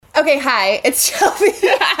Okay, hi, it's Shelby.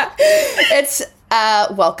 It's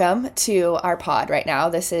welcome to our pod right now.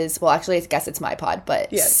 This is, well, actually, I guess it's my pod,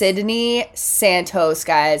 but yes. Sydney Santos,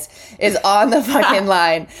 guys, is on the fucking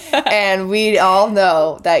line, and we all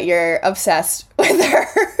know that you're obsessed with her.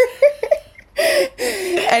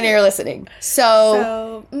 And you're listening.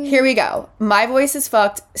 So here we go. My voice is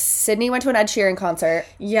fucked. Sydney went to an Ed Sheeran concert.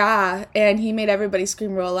 Yeah, and he made everybody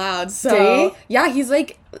scream real loud. So did he? Yeah, he's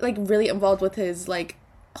like really involved with his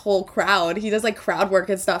whole crowd. He does crowd work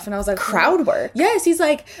and stuff, and I was like, crowd work? Yes, he's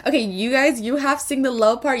like, okay, you guys, you have to sing the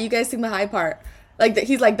low part, you guys sing the high part.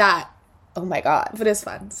 He's like that. Oh my god. But it's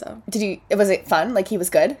fun. So was it fun? He was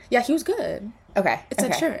good? Yeah, he was good. Okay. It's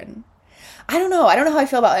Ed Sheeran. I don't know how I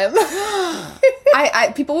feel about him.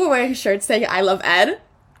 I people were wearing shirts saying I love Ed.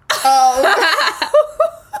 Oh.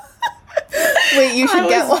 Wait, you should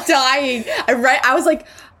get one. Dying. I was like,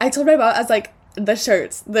 I told my mom, I was like, the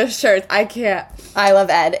shirts, I can't. I love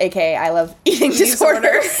Ed, aka I love eating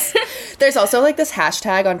disorders. There's also this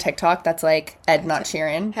hashtag on TikTok that's Ed not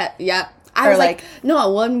Sheeran. Yeah. I was no,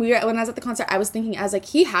 when I was at the concert, I was thinking,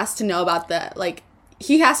 he has to know about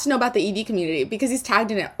he has to know about the ED community because he's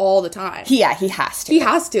tagged in it all the time. He has to. He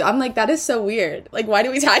has to. I'm like, that is so weird. Why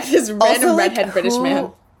do we tag this random redhead British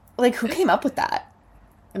man? Who came up with that?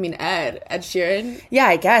 I mean, Ed Sheeran. Yeah,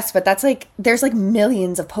 I guess, but that's there's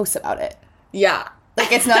millions of posts about it. Yeah.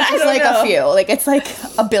 It's not just a few. It's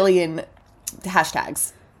a billion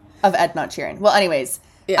hashtags of Ed not Sheeran. Well, anyways,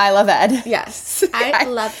 yeah. I love Ed. Yes. I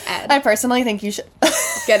love Ed. I personally think you should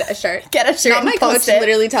get a shirt. Get a shirt. Not my coach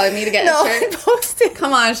literally telling me to get a shirt. Post it.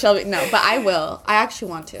 Come on, Shelby. No, but I will. I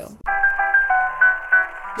actually want to.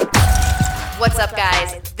 What's up,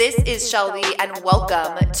 guys? This is Shelby, and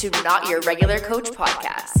welcome to Not Your Regular Coach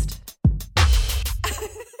podcast.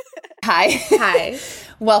 Hi.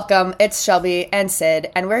 Welcome. It's Shelby and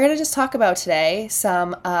Sid, and we're going to just talk about today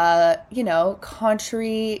some,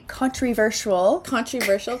 controversial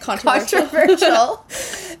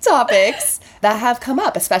topics that have come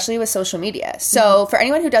up, especially with social media. So for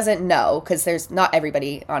anyone who doesn't know, because there's not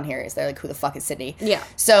everybody on here, is there who the fuck is Sydney? Yeah.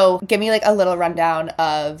 So give me a little rundown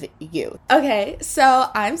of you. Okay,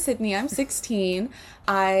 so I'm Sydney. I'm 16.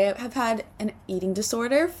 I have had an eating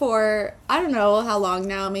disorder for, I don't know how long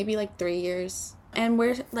now, maybe 3 years. And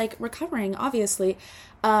we're recovering, obviously.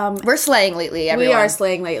 We're slaying lately, everyone. We are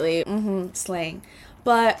slaying lately. Slaying.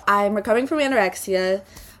 But I'm recovering from anorexia.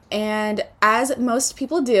 And as most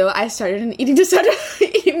people do, I started an eating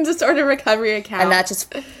disorder recovery account. And that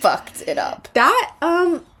just fucked it up. That,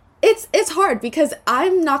 it's hard because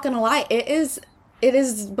I'm not gonna lie, it is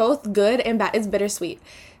both good and bad. It's bittersweet.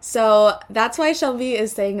 So that's why Shelby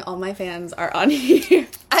is saying all my fans are on here.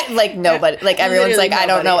 Nobody. Everyone's nobody. I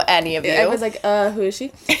don't know any of you. I was who is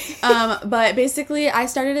she? But basically, I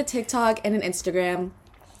started a TikTok and an Instagram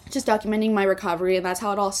just documenting my recovery, and that's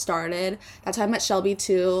how it all started. That's how I met Shelby,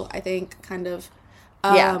 too, I think, kind of.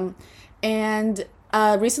 Yeah. And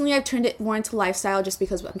recently I've turned it more into lifestyle just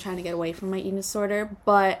because I'm trying to get away from my eating disorder.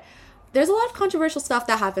 But there's a lot of controversial stuff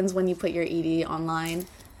that happens when you put your ED online.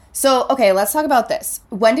 So, okay, let's talk about this.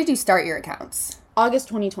 When did you start your accounts? August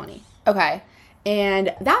 2020. Okay.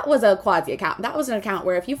 And that was a quasi account. That was an account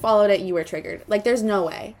where if you followed it, you were triggered. There's no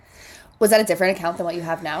way. Was that a different account than what you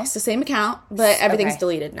have now? It's the same account, but everything's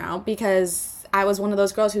deleted now because I was one of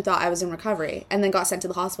those girls who thought I was in recovery and then got sent to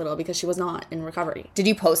the hospital because she was not in recovery. Did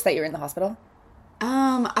you post that you were in the hospital?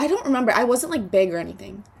 I don't remember. I wasn't big or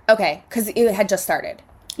anything. Okay, because it had just started.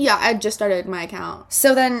 Yeah, I just started my account.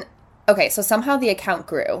 So then, okay, so somehow the account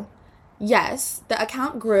grew. Yes, the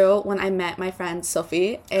account grew when I met my friend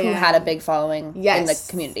Sophie. Who had a big following in the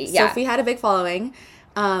community. Yeah. Sophie had a big following.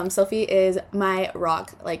 Sophie is my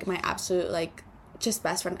rock, my absolute, just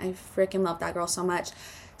best friend. I freaking love that girl so much.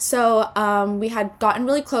 So, we had gotten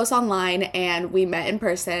really close online, and we met in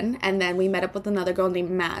person, and then we met up with another girl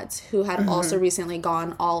named Mads, who had also recently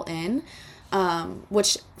gone all in.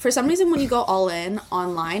 Which for some reason when you go all in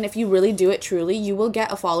online, if you really do it truly, you will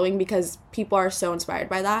get a following because people are so inspired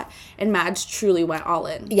by that. And Mads truly went all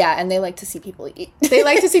in. Yeah, and they like to see people eat. They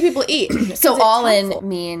like to see people eat. So all in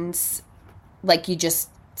means you just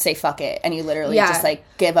say fuck it and you literally just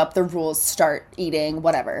give up the rules, start eating,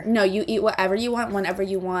 whatever. No, you eat whatever you want, whenever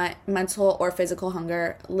you want, mental or physical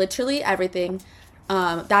hunger, literally everything.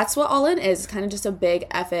 That's what all in is, kind of just a big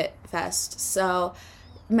effort fest. So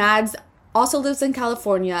Mads also lives in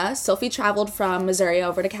California. Sophie traveled from Missouri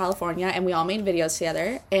over to California, and we all made videos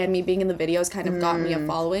together. And me being in the videos kind of got me a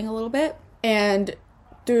following a little bit. And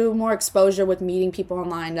through more exposure with meeting people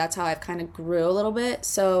online, that's how I've kind of grew a little bit.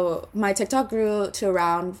 So my TikTok grew to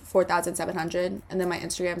around 4,700, and then my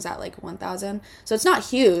Instagram's at like 1,000. So it's not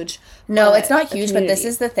huge. No, it's not huge, but this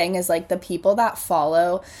is the thing, is like the people that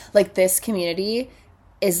follow like this community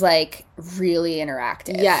is like really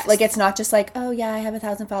interactive. Yes. Like it's not just like, oh yeah, I have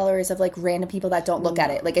 1,000 followers of like random people that don't look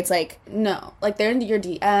at it. Like it's like, no, like they're in your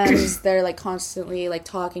DMs. They're like constantly like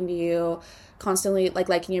talking to you, constantly like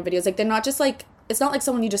liking your videos. Like they're not just like, it's not like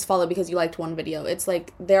someone you just follow because you liked one video. It's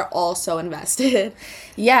like they're all so invested.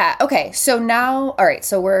 Yeah. Okay. So now, all right.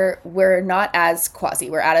 So we're not as quasi.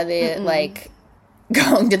 We're out of the like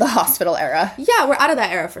going to the hospital era. Yeah, we're out of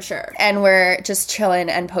that era for sure. And we're just chilling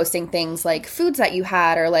and posting things like foods that you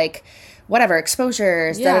had or like whatever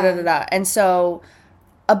exposures. Yeah. Da, da, da, da. And so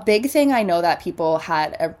a big thing I know that people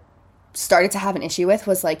had started to have an issue with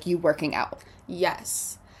was like you working out.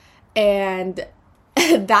 Yes. And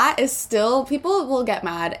that is still, people will get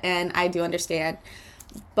mad, and I do understand,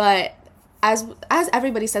 but as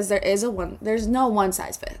everybody says, there's no one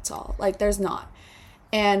size fits all. Like there's not.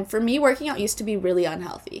 And for me, working out used to be really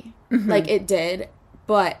unhealthy. Like it did,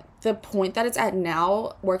 but the point that it's at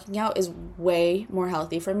now, working out is way more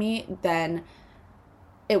healthy for me than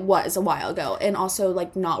it was a while ago. And also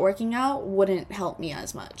like not working out wouldn't help me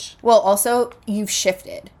as much. Well, also you've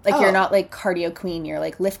shifted. Like you're not like cardio queen, you're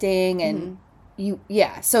like lifting and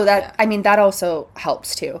so that I mean that also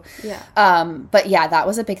helps too. But yeah, that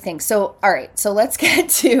was a big thing. So all right, so let's get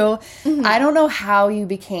to I don't know how you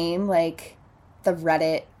became like the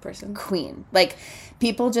Reddit person queen. Like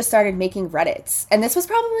people just started making Reddits, and this was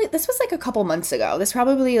like a couple months ago. This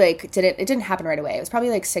probably like it didn't happen right away. It was probably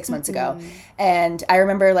like 6 months ago, and I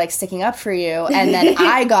remember like sticking up for you, and then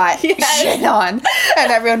I got shit on,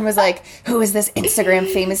 and everyone was like, who is this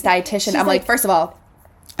Instagram famous dietitian? I'm like, first of all,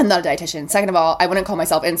 I'm not a dietitian. Second of all, I wouldn't call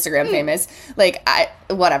myself Instagram famous. Like,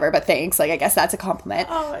 whatever, but thanks. Like, I guess that's a compliment.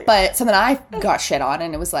 But so then I got shit on,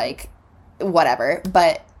 and it was like, whatever.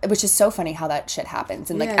 But it was just so funny how that shit happens.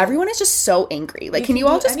 And, like, everyone is just so angry. Like, can you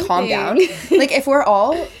all just calm down? Like, if we're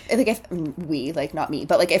all, like, if we, like, not me,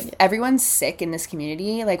 but, like, if everyone's sick in this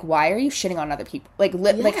community, like, why are you shitting on other people? Like,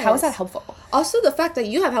 like, how is that helpful? Also, the fact that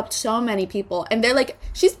you have helped so many people, and they're like,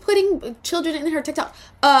 she's putting children in her TikTok.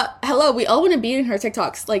 Hello, we all want to be in her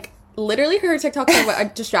TikToks. Like, literally, her TikToks are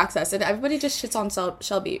what distracts us, and everybody just shits on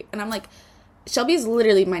Shelby. And I'm like, Shelby is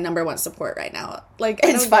literally my number one support right now. Like,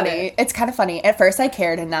 it's funny. It's kind of funny. At first I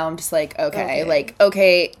cared, and now I'm just like,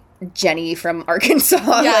 okay, Jenny from Arkansas.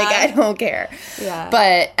 Like, I don't care. Yeah.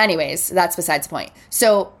 But anyways, that's besides the point.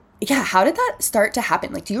 So, yeah, how did that start to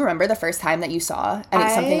happen? Like, do you remember the first time that you saw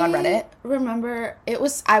something on Reddit? I remember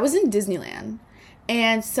I was in Disneyland,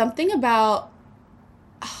 and something about,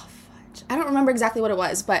 I don't remember exactly what it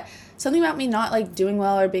was, but something about me not, like, doing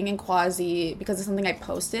well or being in quasi because of something I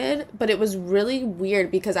posted. But it was really weird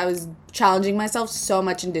because I was challenging myself so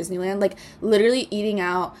much in Disneyland. Like, literally eating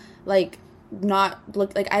out, like,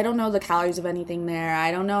 I don't know the calories of anything there. I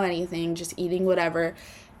don't know anything, just eating whatever.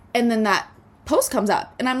 And then that post comes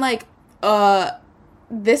up, and I'm like,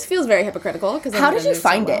 this feels very hypocritical. How did you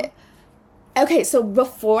find it? Okay, so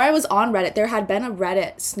before I was on Reddit, there had been a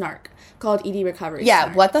Reddit snark called ED Recovery. Yeah,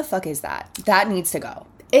 snark. What the fuck is that? That needs to go.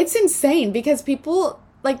 It's insane because people,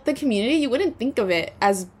 like, the community, you wouldn't think of it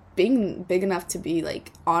as being big enough to be,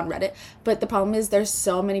 like, on Reddit. But the problem is there's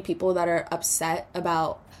so many people that are upset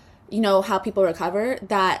about, you know, how people recover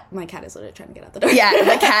that my cat is literally trying to get out the door. Yeah,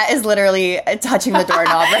 the cat is literally touching the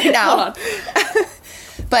doorknob right now.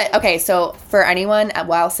 But, okay, so for anyone,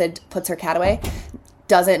 while Sid puts her cat away,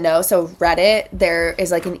 doesn't know, so Reddit, there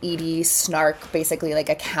is, like, an ED snark, basically, like,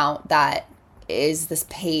 account that is this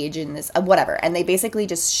page and this whatever, and they basically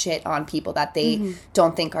just shit on people that they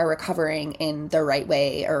don't think are recovering in the right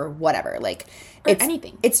way or whatever, like, or it's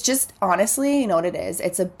anything. It's just, honestly, you know what it is?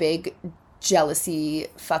 It's a big jealousy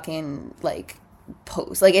fucking, like,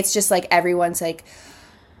 post. Like, it's just like everyone's like,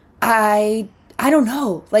 I don't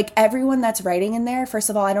know, like, everyone that's writing in there, first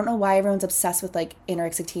of all, I don't know why everyone's obsessed with, like,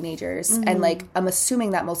 anorexic teenagers, and, like, I'm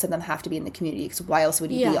assuming that most of them have to be in the community because why else would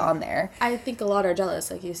you be on there? I think a lot are jealous,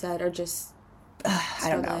 like you said, or just I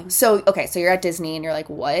don't know. So, okay, so you're at Disney and you're like,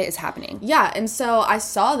 what is happening? Yeah, and so I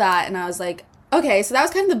saw that and I was like, okay, so that was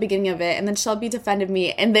kind of the beginning of it, and then Shelby defended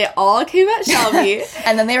me, and they all came at Shelby.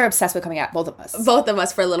 And then they were obsessed with coming at both of us. Both of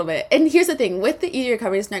us for a little bit. And here's the thing, with the ED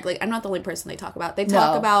Recovery Snark, like, I'm not the only person they talk about. They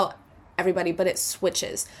talk about everybody, but it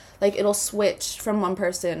switches. Like, it'll switch from one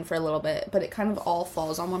person for a little bit, but it kind of all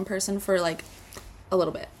falls on one person for, like, a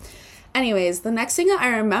little bit. Anyways, the next thing I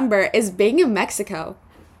remember is being in Mexico.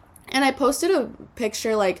 And I posted a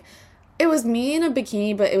picture, like, it was me in a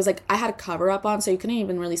bikini, but it was, like, I had a cover-up on, so you couldn't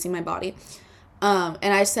even really see my body.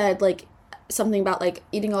 And I said, like, something about, like,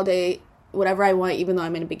 eating all day, whatever I want, even though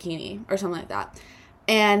I'm in a bikini or something like that.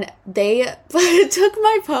 And they took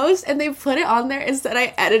my post and they put it on there and said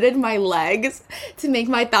I edited my legs to make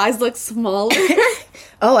my thighs look smaller.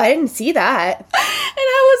 Oh, I didn't see that. And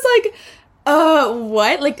I was like,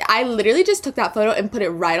 what? Like, I literally just took that photo and put it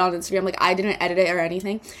right on Instagram. Like, I didn't edit it or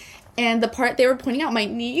anything. And the part they were pointing out my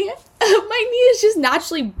knee, my knee is just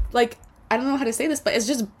naturally, like, I don't know how to say this, but it's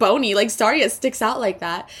just bony. Like, sorry it sticks out like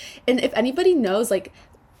that. And if anybody knows, like,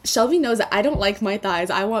 Shelby knows that I don't like my thighs.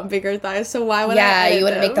 I want bigger thighs, so why would I edit you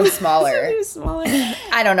wouldn't make them smaller. smaller.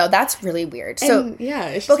 I don't know. That's really weird. So and, yeah,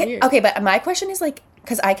 it's just weird. Okay, but my question is, like,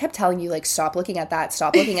 because I kept telling you, like, stop looking at that,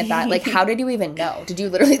 stop looking at that. Like, how did you even know? Did you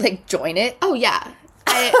literally, like, join it? Oh, yeah.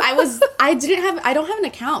 I don't have an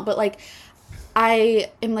account, but, like, I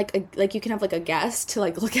am, like, you can have, like, a guest to,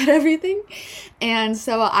 like, look at everything. And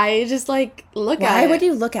so I just, like, look at it. Why would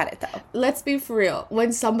you look at it, though? Let's be for real.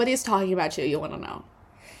 When somebody is talking about you, you want to know.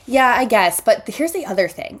 Yeah, I guess. But here's the other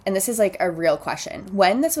thing, and this is, like, a real question.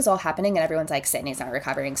 When this was all happening and everyone's like, Sydney's not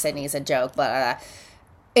recovering, Sydney's a joke, blah, blah, blah.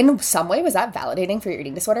 In some way, was that validating for your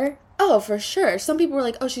eating disorder? Oh, for sure. Some people were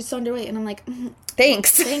like, oh, she's so underweight. And I'm like,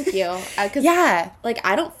 thanks. Thank you. Yeah. Like,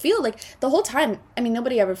 I don't feel like the whole time. I mean,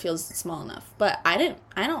 nobody ever feels small enough. But I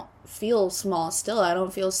don't feel small still. I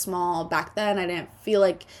don't feel small back then. I didn't feel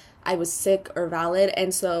like I was sick or valid.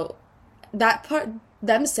 And so that part,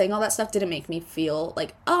 them saying all that stuff didn't make me feel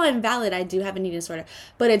like, oh, I'm valid. I do have an eating disorder.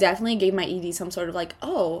 But it definitely gave my ED some sort of like,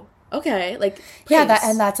 oh, okay, like, please. Yeah,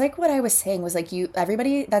 that's like what I was saying was like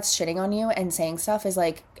everybody that's shitting on you and saying stuff is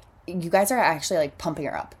like, you guys are actually like pumping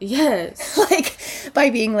her up. Yes. Like by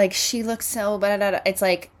being like, she looks so blah, blah, blah. It's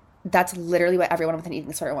like, that's literally what everyone with an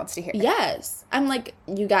eating disorder wants to hear. Yes. I'm like,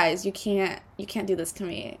 you guys, you can't do this to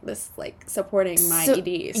me. This, like, supporting my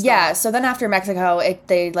ED. Stop. Yeah, so then after Mexico,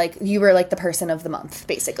 you were like the person of the month,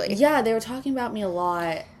 basically. Yeah, they were talking about me a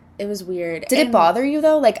lot. It was weird. Did it bother you,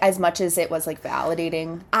 though, like, as much as it was, like,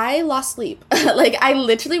 validating? I lost sleep. Like, I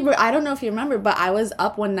literally, I don't know if you remember, but I was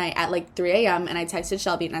up one night at, like, 3 a.m., and I texted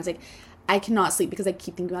Shelby, and I was like, I cannot sleep because I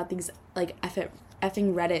keep thinking about these, like,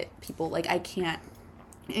 effing Reddit people. Like, I can't.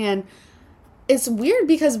 And it's weird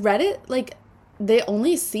because Reddit, like, they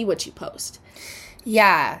only see what you post.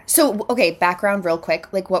 Yeah. So, okay, background real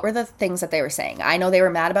quick. Like, what were the things that they were saying? I know they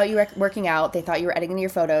were mad about you working out. They thought you were editing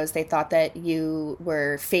your photos. They thought that you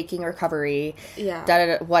were faking recovery.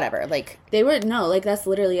 Yeah. Whatever. Like, that's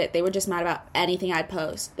literally it. They were just mad about anything I'd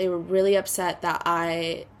post. They were really upset that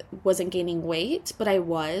I wasn't gaining weight, but I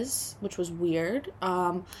was, which was weird.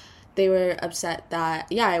 They were upset that,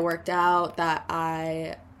 I worked out, that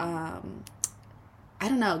I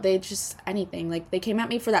don't know, they just, anything. Like, they came at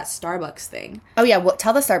me for that Starbucks thing. Oh, yeah, well,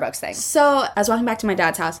 tell the Starbucks thing. So, I was walking back to my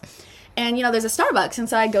dad's house, and, there's a Starbucks, and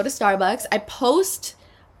so I go to Starbucks, I post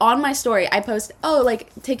on my story,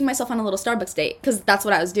 taking myself on a little Starbucks date, because that's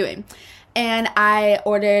what I was doing. And I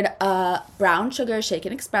ordered a brown sugar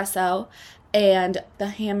shaken espresso, and the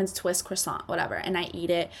Hammond's Twist croissant, whatever, and I eat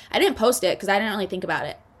it. I didn't post it, because I didn't really think about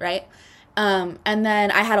it, right? And then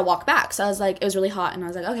I had to walk back, so I was like, it was really hot, and I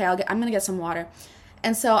was like, okay, I'm gonna get some water.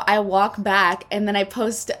 And so I walk back, and then I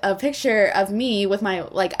post a picture of me with my,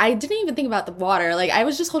 like, I didn't even think about the water. Like, I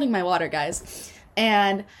was just holding my water, guys.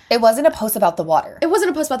 And it wasn't a post about the water. It wasn't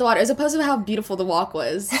a post about the water. It was a post of how beautiful the walk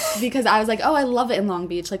was. Because I was like, oh, I love it in Long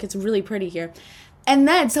Beach. Like, it's really pretty here. And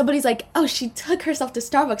then somebody's like, oh, she took herself to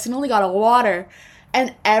Starbucks and only got a water.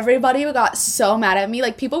 And everybody got so mad at me.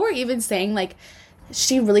 Like, people were even saying, like,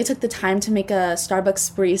 she really took the time to make a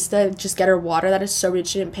Starbucks barista just get her water. That is so rude.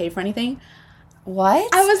 She didn't pay for anything.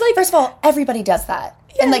 What? I was like... First of all, everybody does that.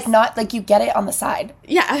 Yes. And, like, not, like, you get it on the side.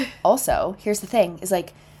 Yeah. Also, here's the thing, is,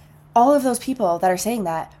 like, all of those people that are saying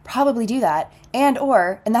that probably do that, and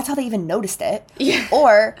that's how they even noticed it. Yeah.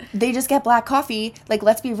 Or they just get black coffee. Like,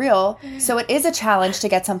 let's be real. So it is a challenge to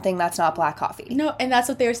get something that's not black coffee. No, and that's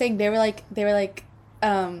what they were saying. They were like,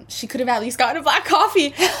 she could have at least gotten a black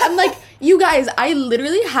coffee. I'm like, you guys, I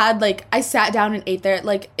literally had, like, I sat down and ate there.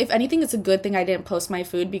 Like, if anything, it's a good thing I didn't post my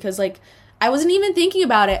food because, like, I wasn't even thinking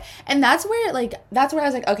about it. And that's where I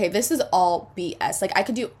was like, okay, this is all BS. Like, I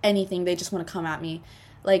could do anything. They just want to come at me.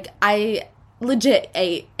 Like, I legit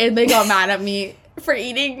ate, and they got mad at me for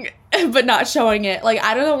eating, but not showing it. Like,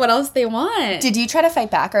 I don't know what else they want. Did you try to fight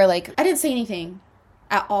back, or, like... I didn't say anything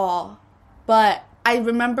at all. But I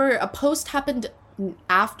remember a post happened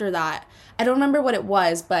after that. I don't remember what it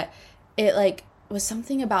was, but it, like... was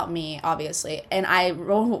something about me, obviously, and I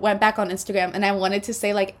went back on Instagram and I wanted to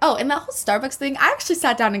say, like, oh, and that whole Starbucks thing, I actually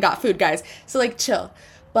sat down and got food, guys, so, like, chill.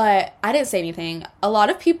 But I didn't say anything. A lot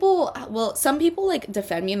of people, well, some people like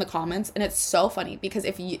defend me in the comments, and it's so funny because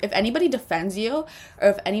if anybody defends you, or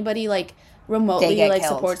if anybody like remotely like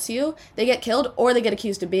killed. Supports you, they get killed or they get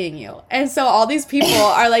accused of being you. And so all these people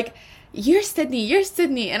are like, you're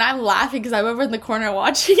Sydney, and I'm laughing because I'm over in the corner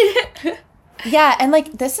watching it. Yeah, and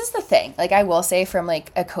like this is the thing. Like I will say from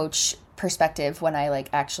like a coach perspective, when I like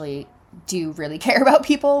actually do really care about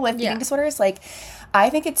people with eating disorders, like I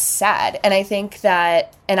think it's sad. And I think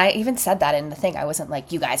that, and I even said that in the thing, I wasn't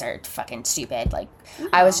like, you guys are fucking stupid. Like, no.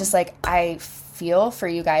 I was just like, I feel for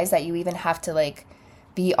you guys that you even have to like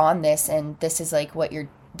be on this, and this is like what you're,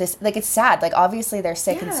 this, like, it's sad. Like, obviously they're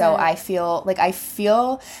sick. And so I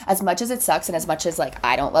feel as much as it sucks, and as much as like,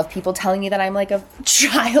 I don't love people telling me that I'm like a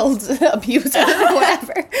child abuser or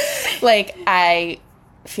whatever, like, I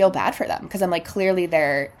feel bad for them because I'm like, clearly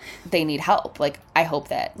they need help. Like, I hope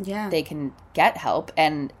that they can get help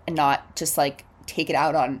and not just like take it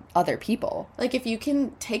out on other people. Like, if you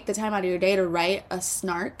can take the time out of your day to write a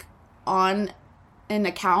snark on an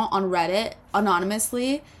account on Reddit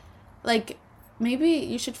anonymously, like, maybe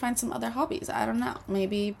you should find some other hobbies. I don't know.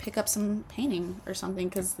 Maybe pick up some painting or something,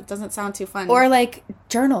 because it doesn't sound too fun. Or like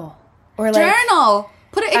journal. Or like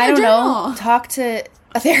put it in your journal. Know, talk to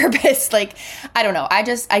a therapist. Like, I don't know.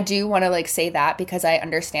 I do want to like say that because I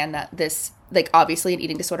understand that this, like, obviously an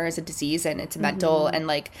eating disorder is a disease and it's mental, and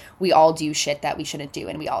like we all do shit that we shouldn't do,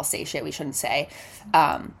 and we all say shit we shouldn't say.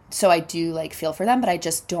 So I do like feel for them, but I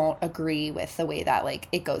just don't agree with the way that like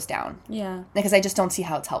it goes down. Yeah. Because I just don't see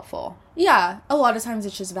how it's helpful. Yeah. A lot of times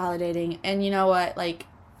it's just validating. And you know what? Like,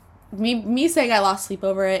 me saying I lost sleep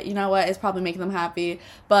over it, you know what? It's probably making them happy.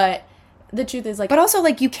 But the truth is, like... But also,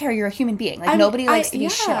 like, you care. You're a human being. Like, nobody likes to be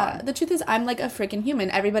shit on. The truth is, I'm, like, a freaking human.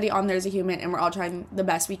 Everybody on there is a human, and we're all trying the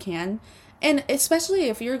best we can. And especially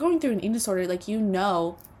if you're going through an eating disorder, like, you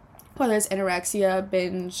know, whether it's anorexia,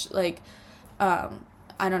 binge, like, I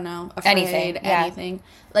don't know, afraid, anything.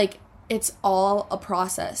 Like, it's all a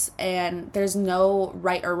process, and there's no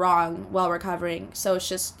right or wrong while recovering. So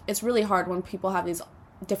it's really hard when people have these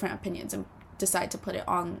different opinions and decide to put it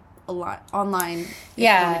on a lot online if you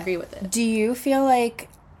don't agree with it. Do you feel like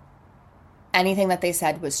anything that they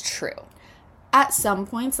said was true? At some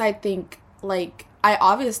points, I think, like, I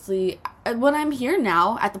obviously, when I'm here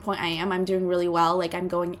now, at the point I am, I'm doing really well. Like, I'm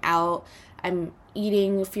going out, I'm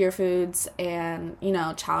eating fewer foods and, you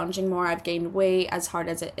know, challenging more. I've gained weight, as hard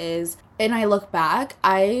as it is. And I look back,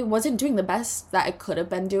 I wasn't doing the best that I could have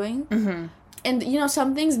been doing. Mm-hmm. And, you know,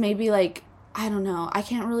 some things maybe, like, I don't know. I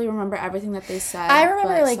can't really remember everything that they said. I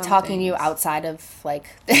remember, like, talking to you outside of, like,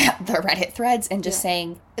 the Reddit threads and just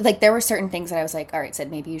saying, like, there were certain things that I was like, all right,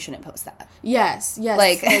 Sid, maybe you shouldn't post that. Yes.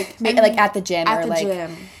 Like like at the gym. At the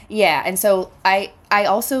gym. Yeah, and so I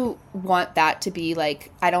also want that to be,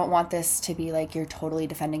 like, I don't want this to be, like, you're totally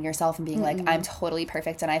defending yourself and being like, I'm totally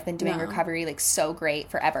perfect and I've been doing recovery, like, so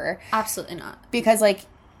great forever. Absolutely not. Because, like,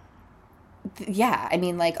 yeah, I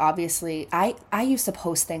mean, like, obviously, I used to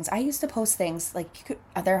post things. Like, you could,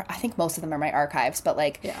 I think most of them are my archives, but,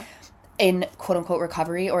 like, in quote-unquote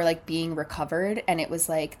recovery or, like, being recovered, and it was,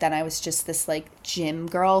 like, then I was just this, like, gym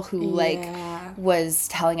girl who, like, was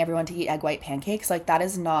telling everyone to eat egg white pancakes. Like, that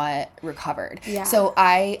is not recovered. Yeah. So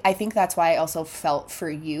I think that's why I also felt for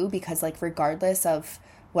you, because, like, regardless of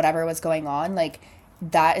whatever was going on, like,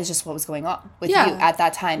 that is just what was going on with you at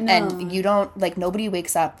that time. No. And you don't, like, nobody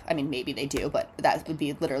wakes up, I mean, maybe they do, but that would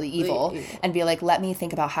be literally evil, and be like, let me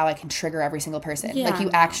think about how I can trigger every single person. Like, you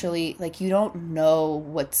actually, like, you don't know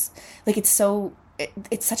what's, like, it's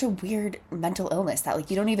such a weird mental illness that, like,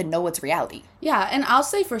 you don't even know what's reality. Yeah, and I'll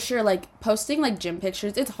say for sure, like, posting, like, gym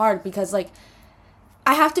pictures, it's hard because, like,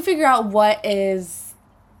 I have to figure out what is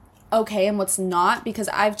okay and what's not, because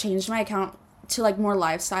I've changed my account to, like, more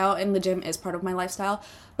lifestyle, and the gym is part of my lifestyle.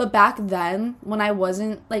 But back then, when I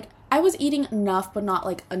wasn't, like, I was eating enough, but not,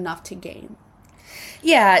 like, enough to gain.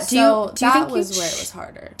 Yeah. Do you think was where it was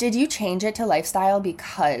harder. Did you change it to lifestyle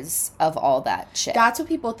because of all that shit? That's what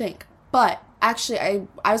people think. But actually, I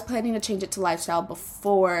was planning to change it to lifestyle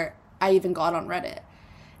before I even got on Reddit.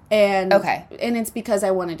 And and it's because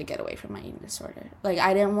I wanted to get away from my eating disorder. Like,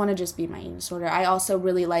 I didn't want to just be my eating disorder. I also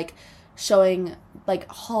really like showing, like,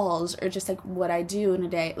 hauls or just, like, what I do in a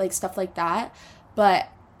day, like, stuff like that. But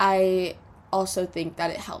I also think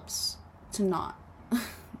that it helps to not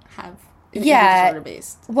have an eating disorder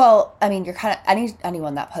based. Well, I mean, you're kind of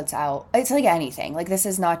anyone that puts out, it's like anything. Like, this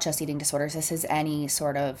is not just eating disorders. This is any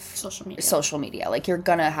sort of social media. Like, you're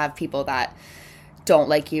gonna have people that don't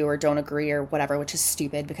like you or don't agree or whatever, which is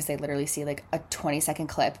stupid because they literally see, like, a 20-second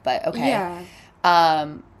clip. But okay.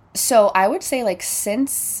 Yeah. So I would say, like,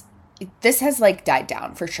 since this has, like, died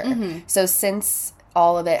down for sure. Mm-hmm. So since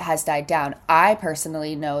all of it has died down, I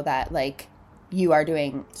personally know that, like, you are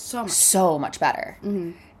doing so much better.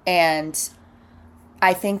 Mm-hmm. And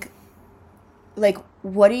I think, like,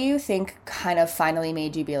 what do you think kind of finally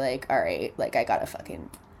made you be like, all right, like, I gotta fucking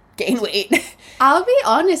gain weight? I'll be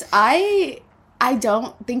honest, I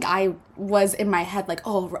don't think I was in my head like,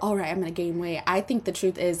 oh, all right, I'm gonna gain weight. I think the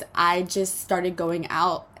truth is I just started going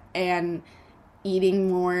out and eating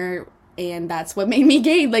more, and that's what made me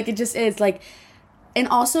gain. Like, it just is, like, and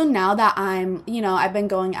also now that I'm, you know, I've been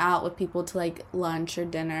going out with people to, like, lunch or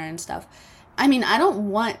dinner and stuff. I mean, I don't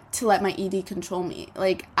want to let my ED control me.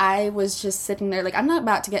 Like, I was just sitting there, like, I'm not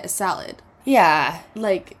about to get a salad. Yeah.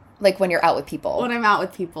 Like when you're out with people. When I'm out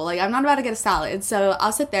with people. Like, I'm not about to get a salad. So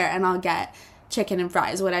I'll sit there and I'll get chicken and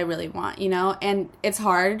fries, what I really want, you know? And it's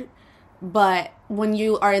hard, but when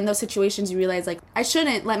you are in those situations, you realize, like, I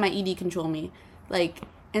shouldn't let my ED control me. Like,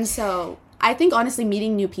 and so I think, honestly,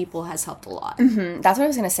 meeting new people has helped a lot. Mm-hmm. That's what I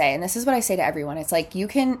was going to say. And this is what I say to everyone. It's like, we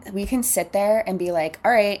can sit there and be like,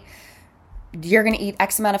 all right, you're going to eat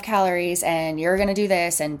X amount of calories and you're going to do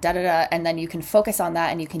this and da-da-da. And then you can focus on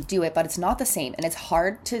that and you can do it, but it's not the same. And it's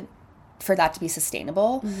hard for that to be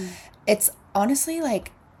sustainable. Mm-hmm. It's honestly,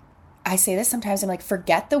 like, I say this sometimes, I'm like,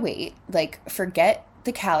 forget the weight, like, forget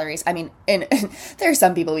the calories. I mean, and there are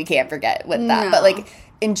some people we can't forget with that, but, like,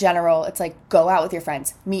 in general, it's like, go out with your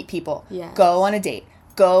friends, meet people, go on a date,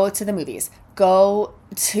 go to the movies, go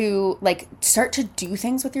to, like, start to do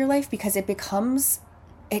things with your life, because it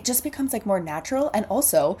just becomes, like, more natural. And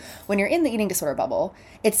also, when you're in the eating disorder bubble,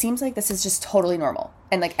 it seems like this is just totally normal.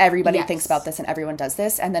 And, like, everybody thinks about this and everyone does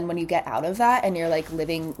this. And then when you get out of that and you're, like,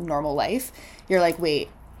 living normal life, you're like, wait,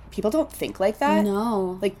 people don't think like that?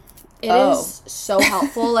 No. Like, it is so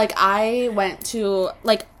helpful. Like, I went to,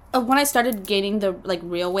 like, when I started gaining the, like,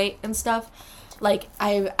 real weight and stuff, like,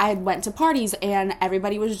 I went to parties and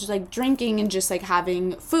everybody was just, like, drinking and just, like,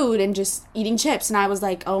 having food and just eating chips. And I was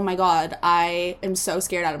like, oh my God, I am so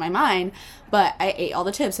scared out of my mind. But I ate all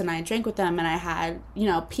the chips and I drank with them and I had, you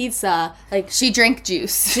know, pizza. Like, she drank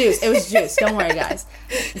juice. It was juice. Don't worry, guys.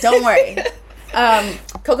 Don't worry.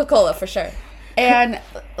 Coca-Cola for sure. And,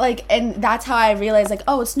 like, and that's how I realized, like,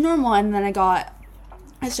 oh, it's normal. And then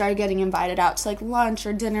I started getting invited out to, like, lunch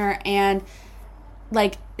or dinner, and,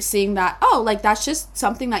 like, seeing that, oh, like, that's just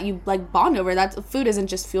something that you, like, bond over. That food isn't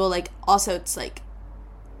just fuel. Like, also it's, like,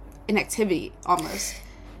 an activity almost.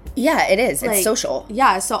 Yeah, it is. Like, it's social.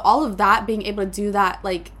 Yeah, so all of that, being able to do that,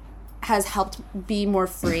 like, has helped be more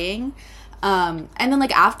freeing. And then,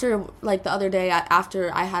 like, after, like, the other day, after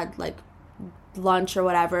I had, like, lunch or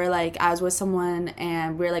whatever, like, I was with someone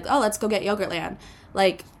and we were like, oh, let's go get Yogurtland.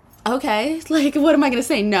 Like, okay, like, what am I gonna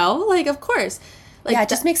say? No? Like, of course. Like, yeah, it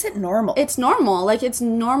just makes it normal. It's normal. Like, it's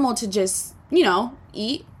normal to just, you know,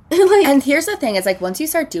 eat. Like, and here's the thing, it's like, once you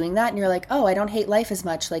start doing that and you're like, oh, I don't hate life as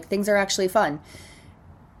much, like, things are actually fun.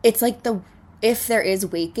 It's like, if there is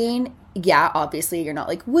weight gain, yeah, obviously you're not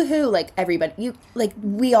like, woohoo, like, everybody,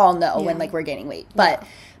 we all know when, like, we're gaining weight. But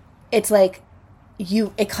it's like,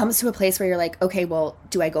 it comes to a place where you're like, okay, well,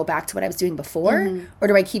 do I go back to what I was doing before? Mm-hmm. Or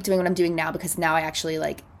do I keep doing what I'm doing now, because now I actually,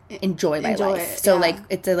 like, enjoy my life? So, like,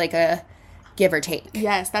 it's like a give or take.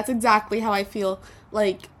 Yes, that's exactly how I feel.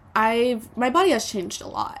 Like, my body has changed a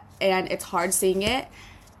lot, and it's hard seeing it,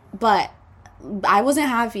 but I wasn't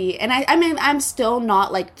happy. And I mean, I'm still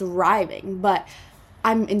not, like, thriving, but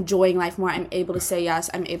I'm enjoying life more. I'm able to say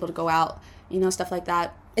yes. I'm able to go out, you know, stuff like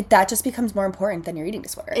that. That just becomes more important than your eating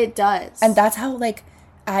disorder. It does. And that's how, like,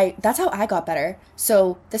 that's how I got better.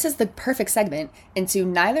 So this is the perfect segment into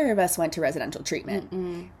neither of us went to residential treatment.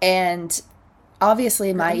 Mm-mm. And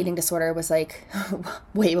obviously my eating disorder was, like,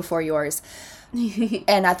 way before yours.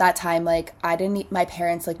 And at that time, like, my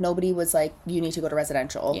parents, like, nobody was like, you need to go to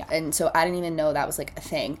residential. Yeah. And so I didn't even know that was, like, a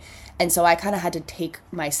thing. And so I kind of had to take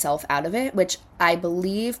myself out of it, which I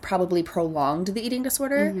believe probably prolonged the eating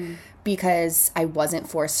disorder, because I wasn't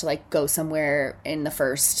forced to, like, go somewhere in the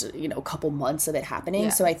first, you know, couple months of it happening. Yeah.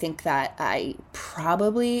 So I think that it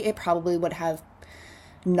probably would have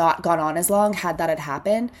not gone on as long had that had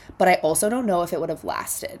happened. But I also don't know if it would have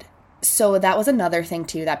lasted. So that was another thing,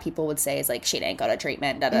 too, that people would say is, like, she didn't go to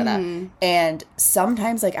treatment, da-da-da. And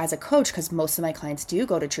sometimes, like, as a coach, because most of my clients do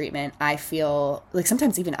go to treatment, I feel, like,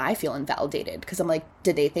 sometimes even I feel invalidated, because I'm like,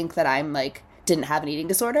 did they think that I'm, like, didn't have an eating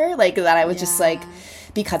disorder? Like, that I was just, like,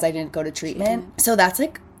 because I didn't go to treatment. So that's,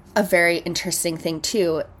 like, a very interesting thing,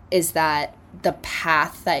 too, is that the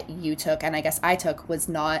path that you took, and I guess I took, was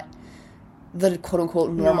not the quote-unquote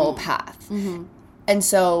normal path. Mm-hmm. And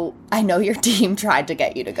so I know your team tried to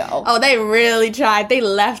get you to go. Oh, they really tried. They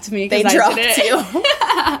left me because I dropped you.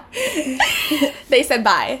 They said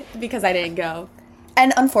bye because I didn't go.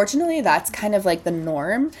 And unfortunately, that's kind of like the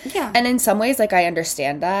norm. Yeah. And in some ways, like, I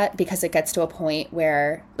understand that because it gets to a point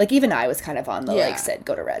where, like, even I was kind of on the, like, Sid,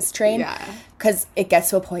 go to res train. Yeah. Because it gets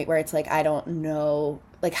to a point where it's like, I don't know,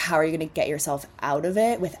 like, how are you going to get yourself out of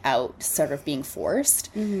it without sort of being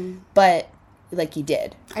forced? Mm-hmm. But, like, you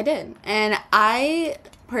did. I did. And I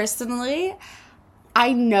personally,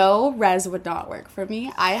 I know res would not work for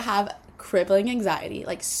me. I have crippling anxiety,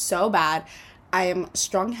 like, so bad. I am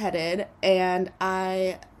strong-headed, and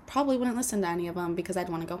I probably wouldn't listen to any of them because I'd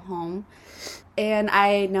want to go home. And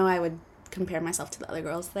I know I would compare myself to the other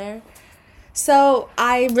girls there. So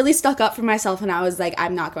I really stuck up for myself, and I was like,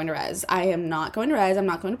 I'm not going to res. I am not going to res. I'm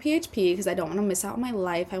not going to PHP because I don't want to miss out on my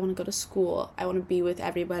life. I want to go to school. I want to be with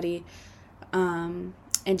everybody and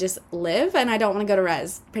just live, and I don't want to go to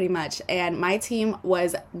res, pretty much. And my team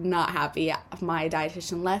was not happy. My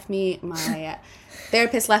dietitian left me. My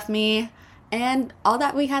therapist left me. And all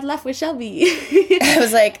that we had left was Shelby. I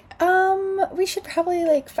was like, we should probably,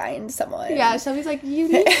 like, find someone. Yeah, Shelby's like, you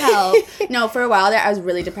need help. No, for a while there, I was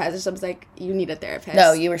really depressed. Shelby's like, you need a therapist.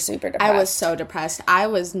 No, you were super depressed. I was so depressed. I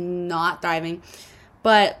was not thriving.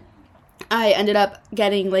 But I ended up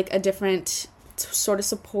getting, like, a different sort of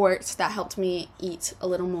support that helped me eat a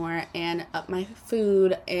little more and up my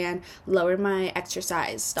food and lower my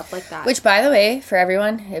exercise, stuff like that. Which, by the way, for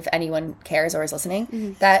everyone, if anyone cares or is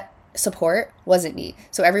listening, that support wasn't me.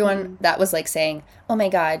 So everyone that was like saying, oh my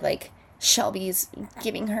god, like, Shelby's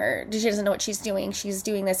giving her, she doesn't know what she's doing, she's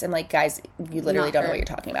doing this, and like, guys, you literally don't know what you're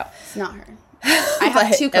talking about. It's not her. I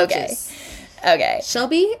have two coaches. Okay.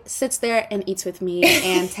 Shelby sits there and eats with me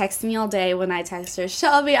and texts me all day when I text her,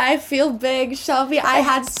 Shelby, I feel big. Shelby, I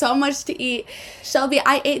had so much to eat. Shelby,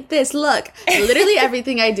 I ate this. Look, literally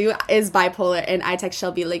everything I do is bipolar, and I text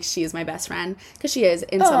Shelby like she is my best friend, because she is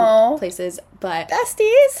in some places, but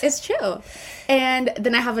besties. It's true. And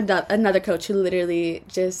then I have another coach who literally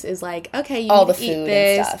just is like, okay, you all need the to eat food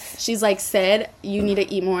this. and stuff. She's like, Sid, you need to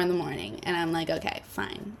eat more in the morning. And I'm like, okay,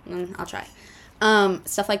 fine. I'll try.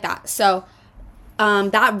 Stuff like that. So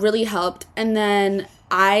that really helped. And then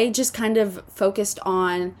I just kind of focused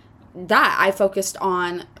on that. I focused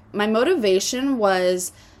on, my motivation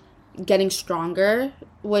was getting stronger,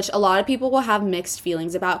 which a lot of people will have mixed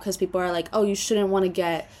feelings about, because people are like, oh, you shouldn't want to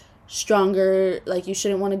get stronger. Like, you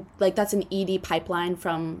shouldn't want to, like, that's an ED pipeline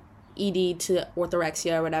from ED to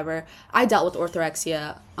orthorexia or whatever. I dealt with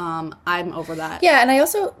orthorexia. I'm over that. Yeah, and I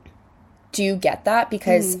also do get that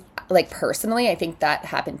because like, personally, I think that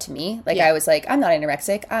happened to me. Like, I was like, I'm not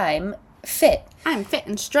anorexic, I'm fit. I'm fit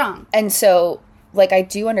and strong. And so, like, I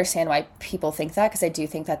do understand why people think that, because I do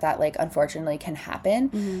think that, like, unfortunately can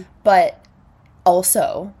happen. But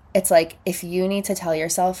also, it's like, if you need to tell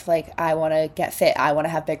yourself, like, I want to get fit, I want to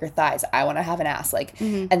have bigger thighs, I want to have an ass, like,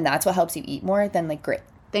 and that's what helps you eat more, then, like, great.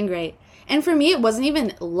 Then great. And for me, it wasn't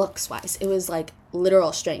even looks-wise. It was, like,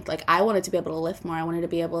 literal strength. Like, I wanted to be able to lift more. I wanted to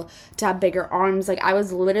be able to have bigger arms. Like, I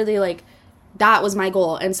was literally, like, that was my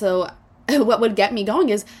goal. And so what would get me going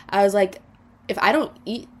is I was like, if I don't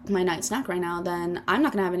eat my night snack right now, then I'm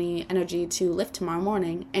not going to have any energy to lift tomorrow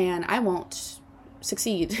morning, and I won't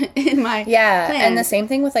succeed in my plan. And the same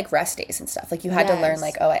thing with, like, rest days and stuff. Like, you had to learn,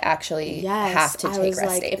 like, oh, I actually have to take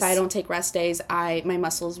rest days. If I don't take rest days, my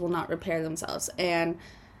muscles will not repair themselves. And,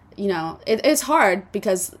 you know, it's hard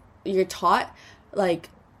because you're taught, like,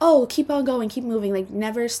 oh, keep on going, keep moving, like,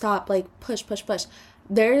 never stop, like, push.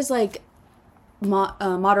 There's, like,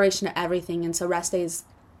 moderation to everything. And so rest days,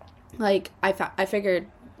 like, I figured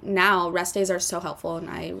now rest days are so helpful, and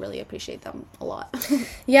I really appreciate them a lot.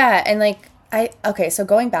 Yeah, and, like, so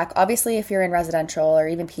going back, obviously, if you're in residential or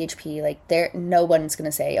even PHP, like, no one's going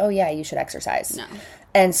to say, oh, yeah, you should exercise. No.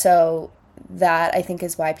 And so that, I think,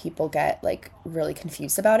 is why people get, like, really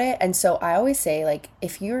confused about it. And so I always say, like,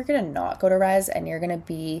 if you're going to not go to res and you're going to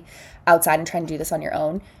be outside and trying to do this on your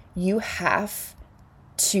own, you have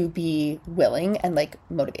to be willing and, like,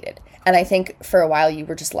 motivated. And I think for a while you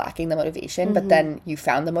were just lacking the motivation, but then you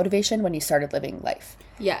found the motivation when you started living life.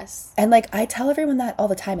 Yes. And, like, I tell everyone that all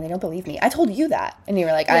the time, and they don't believe me. I told you that, and you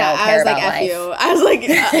were like, I don't care about life. You. I was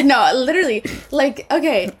like, no, literally, like,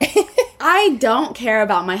 okay, I don't care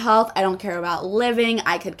about my health. I don't care about living.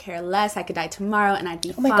 I could care less. I could die tomorrow, and I'd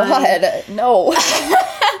be fine. Oh my God, no.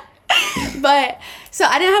 But, so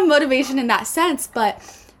I didn't have motivation in that sense, but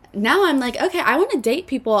now I'm like, okay, I want to date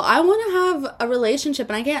people. I want to have a relationship,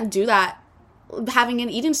 and I can't do that having an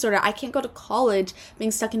eating disorder. I can't go to college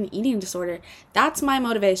being stuck in an eating disorder. That's my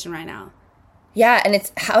motivation right now. Yeah, and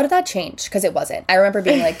it's, how did that change? Because it wasn't. I remember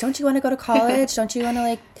being like, don't you want to go to college? Don't you want to,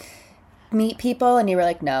 like, meet people? And you were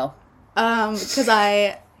like, no. Because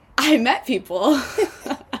I met people.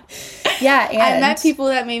 Yeah, and I met people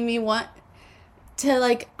that made me want to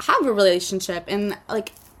like have a relationship and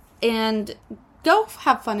like and go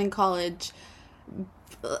have fun in college.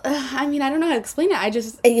 I mean, I don't know how to explain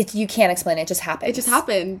it. You can't explain it. It just happens. It just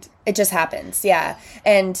happened. It just happens. Yeah.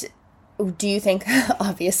 And do you think,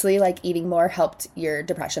 obviously, like eating more helped your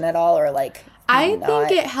depression at all, or like? I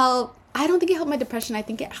think it helped. I don't think it helped my depression. I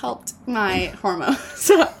think it helped my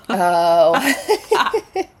hormones. Oh.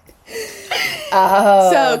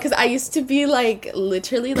 So, because I used to be like,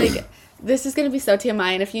 literally, like, this is going to be so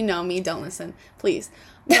TMI, and if you know me, don't listen, please.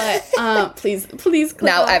 But, please.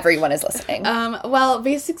 Now everyone is listening. Well,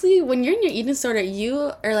 basically, when you're in your eating disorder,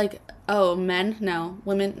 you are like, oh, men? No.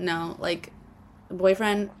 Women? No. Like,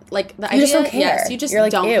 boyfriend? Like, the idea? You just don't care. Yes, you just You're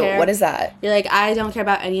like, don't ew, care. what is that? You're like, I don't care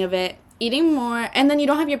about any of it. Eating more, and then you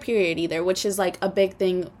don't have your period either, which is, like, a big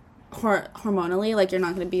thing hormonally. Like, you're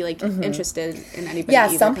not going to be, like, interested in anybody. Yeah,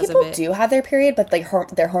 some people do have their period, but, like,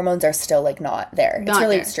 their hormones are still, like, not there. It's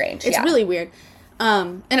really strange. It's really weird.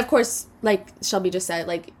 And, of course, like Shelby just said,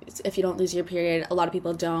 like, if you don't lose your period, a lot of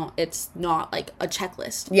people don't. It's not, like, a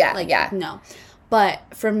checklist. Yeah, like, yeah. No. But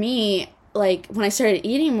for me, like, when I started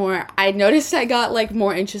eating more, I noticed I got, like,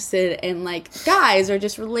 more interested in, like, guys or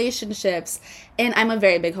just relationships. And I'm a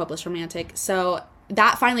very big hopeless romantic. So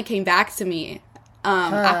that finally came back to me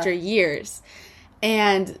after years.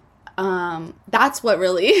 And that's what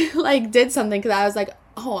really, like, did something. Because I was like,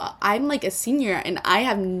 oh, I'm, like, a senior. And I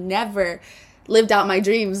have never lived out my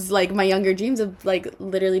dreams, like, my younger dreams of, like,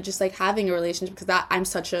 literally just, like, having a relationship. Because I'm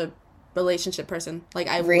such a relationship person. Like,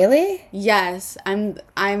 I really, yes, I'm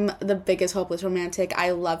the biggest hopeless romantic.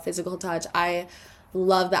 I love physical touch. I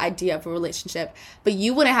love the idea of a relationship. But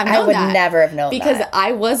you wouldn't have known that. I would never have known because that.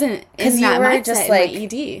 I wasn't in that mindset just like in my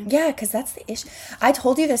ED. Yeah, because that's the issue. I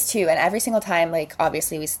told you this too, and every single time, like,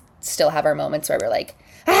 obviously we still have our moments where we're like,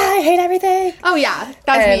 I hate everything. Oh yeah,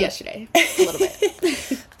 that was me yesterday a little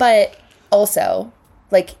bit. But also,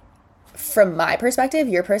 like, from my perspective,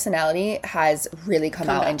 your personality has really come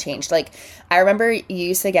out and changed. Like, I remember you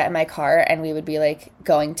used to get in my car and we would be, like,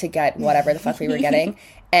 going to get whatever the fuck we were getting.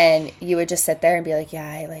 And you would just sit there and be like, yeah,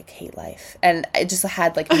 I, like, hate life. And I just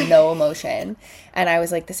had, like, no emotion. And I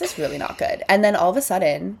was like, this is really not good. And then all of a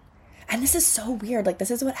sudden, and this is so weird. Like,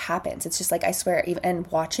 this is what happens. It's just, like, I swear, even and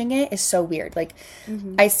watching it is so weird. Like,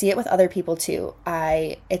 I see it with other people, too.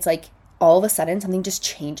 It's, like, all of a sudden something just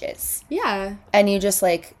changes. Yeah. And you just,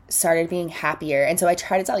 like, started being happier. And so I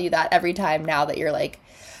try to tell you that every time now that you're like,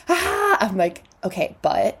 I'm like, okay,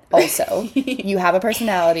 but also you have a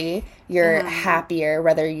personality. You're happier,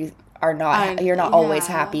 whether you are not, you're not always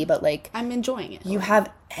happy, but, like, I'm enjoying it. You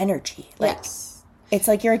have energy. Like, yes. It's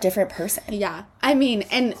like you're a different person. Yeah. I mean,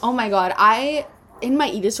 and oh my God, in my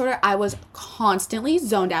eating disorder, I was constantly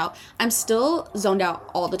zoned out. I'm still zoned out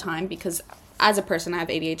all the time because as a person, I have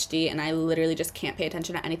ADHD and I literally just can't pay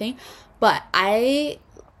attention to anything. But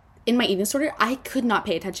in my eating disorder, I could not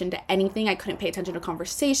pay attention to anything. I couldn't pay attention to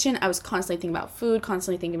conversation. I was constantly thinking about food,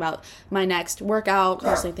 constantly thinking about my next workout,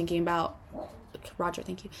 constantly thinking about, Roger,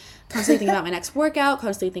 thank you. Constantly thinking about my next workout,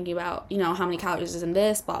 constantly thinking about, you know, how many calories is in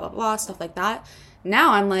this, blah, blah, blah, stuff like that.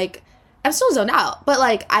 Now I'm like, I'm still zoned out, but,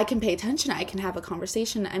 like, I can pay attention. I can have a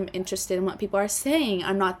conversation. I'm interested in what people are saying.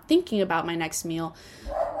 I'm not thinking about my next meal,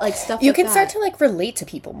 like, stuff like that. You can start to, like, relate to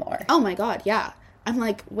people more. Oh, my God, yeah. I'm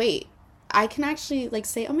like, wait, I can actually, like,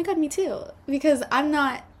 say, oh, my God, me too. Because I'm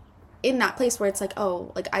not in that place where it's like,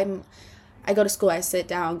 oh, like, I go to school, I sit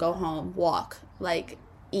down, go home, walk, like,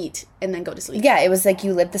 eat, and then go to sleep. Yeah, it was like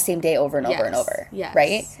you lived the same day over and over and over. Yes.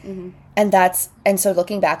 Right? Mm-hmm. And so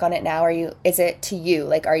looking back on it now, is it to you,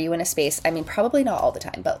 like, are you in a space, I mean, probably not all the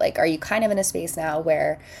time, but, like, are you kind of in a space now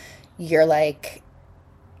where you're like,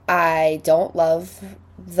 I don't love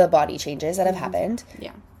the body changes that have happened.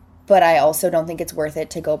 Yeah. But I also don't think it's worth it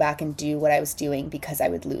to go back and do what I was doing because I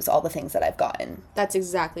would lose all the things that I've gotten. That's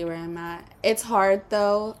exactly where I'm at. It's hard,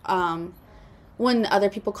 though, when other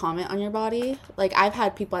people comment on your body. Like, I've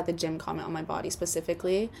had people at the gym comment on my body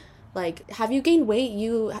specifically. Like, have you gained weight?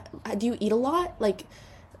 Do you eat a lot? Like,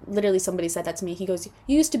 literally somebody said that to me. He goes,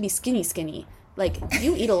 you used to be skinny. Like,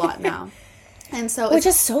 you eat a lot now. And so which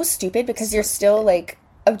is so stupid because you're still, like,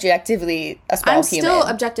 objectively a small human. I'm still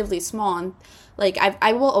objectively small. And, like,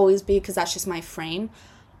 I will always be because that's just my frame.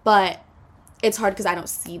 But it's hard because I don't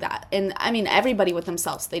see that. And, I mean, everybody with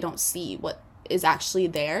themselves, they don't see what is actually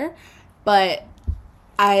there. But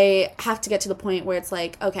I have to get to the point where it's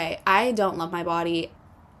like, okay, I don't love my body,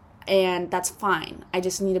 and that's fine. I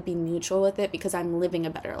just need to be neutral with it because I'm living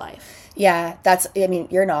a better life. Yeah,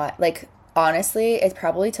 you're not. Like, honestly, it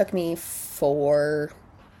probably took me 4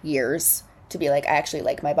 years to be like, I actually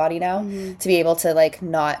like my body now. Mm-hmm. To be able to, like,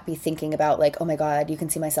 not be thinking about, like, oh my God, you can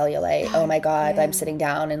see my cellulite. Oh my God, I'm sitting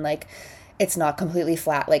down and, like, it's not completely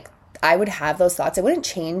flat. Like, I would have those thoughts. I wouldn't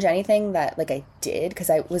change anything that, like, I did, because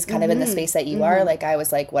I was kind of in the space that you are. Like, I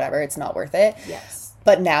was like, whatever, it's not worth it. Yes.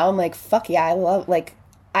 But now I'm like, fuck yeah, I love, like,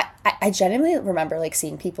 I genuinely remember, like,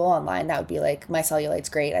 seeing people online that would be like, my cellulite's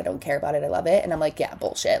great, I don't care about it, I love it. And I'm like, yeah,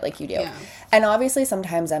 bullshit, like, you do. Yeah. And obviously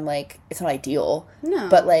sometimes I'm like, it's not ideal. No.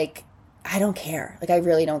 But, like, I don't care. Like, I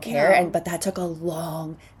really don't care. No. But that took a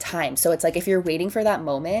long time. So it's like, if you're waiting for that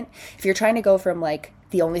moment, if you're trying to go from, like,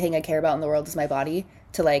 the only thing I care about in the world is my body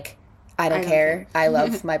to, like, I don't care. I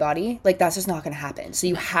love my body. Like, that's just not going to happen. So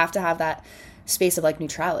you have to have that space of, like,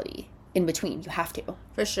 neutrality in between. You have to.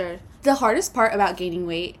 For sure. The hardest part about gaining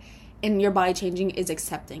weight and your body changing is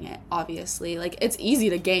accepting it, obviously. Like, it's easy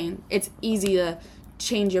to gain. It's easy to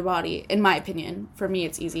change your body, in my opinion. For me,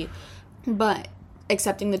 it's easy. But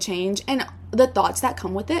accepting the change and the thoughts that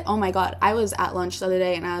come with it, oh my God. I was at lunch the other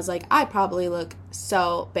day and I was like, I probably look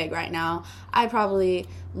so big right now. I probably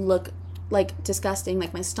look, like, disgusting.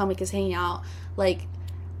 Like, my stomach is hanging out. Like,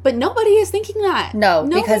 but nobody is thinking that. No,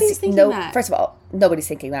 because that. First of all, nobody's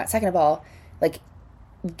thinking that. Second of all, like,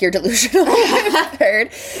 you're delusional.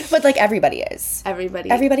 Third, but, like, everybody is.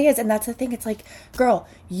 Everybody is, and that's the thing. It's like, girl,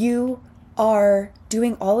 you are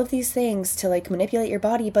doing all of these things to, like, manipulate your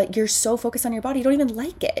body, but you're so focused on your body, you don't even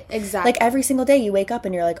like it. Exactly. Like, every single day you wake up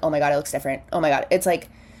and you're like, oh my God, it looks different. Oh my God, it's like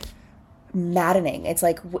maddening. It's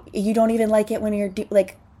like you don't even like it when you're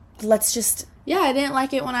like, let's just. Yeah, I didn't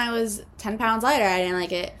like it when I was 10 pounds lighter. I didn't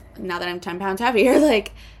like it now that I'm 10 pounds heavier.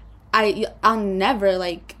 Like, I'll never,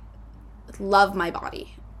 like, love my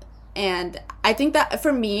body. And I think that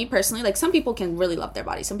for me personally, like, some people can really love their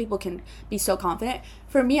body. Some people can be so confident.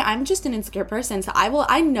 For me, I'm just an insecure person. So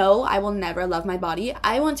I know I will never love my body.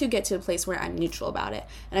 I want to get to a place where I'm neutral about it.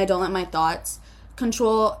 And I don't let my thoughts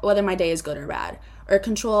control whether my day is good or bad. Or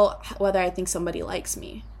control whether I think somebody likes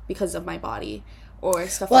me because of my body. Or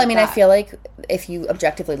stuff well, like I mean, that. I feel like if you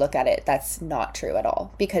objectively look at it, that's not true at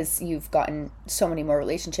all. Because you've gotten so many more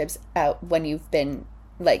relationships out when you've been,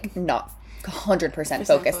 like, not 100%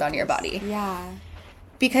 focused on your body. Yeah.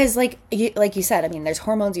 Because, like you said, I mean, there's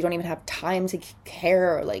hormones. You don't even have time to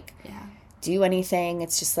care or, like, do anything.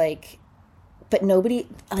 It's just, like, but nobody,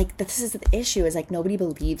 like, this is the issue, is, like, nobody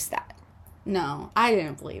believes that. No, I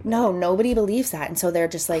didn't believe it. No, nobody believes that. And so they're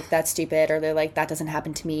just like, that's stupid. Or they're like, that doesn't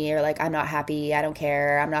happen to me. Or, like, I'm not happy. I don't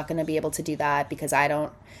care. I'm not going to be able to do that because I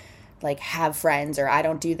don't, like, have friends, or I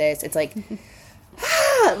don't do this. It's like,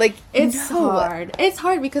 like, it's hard. It's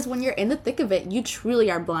hard because when you're in the thick of it, you truly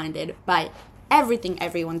are blinded by everything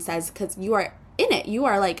everyone says because you are in it. You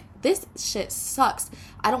are like, this shit sucks.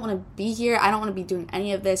 I don't want to be here. I don't want to be doing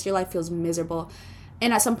any of this. Your life feels miserable.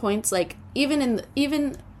 And at some points, like,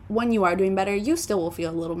 even when you are doing better, you still will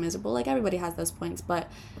feel a little miserable. Like, everybody has those points,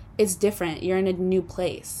 but it's different. You're in a new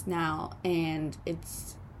place now, and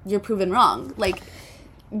you're proven wrong. Like,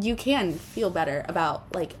 you can feel better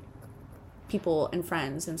about, like, people and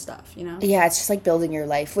friends and stuff, you know? Yeah, it's just, like, building your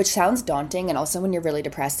life, which sounds daunting, and also when you're really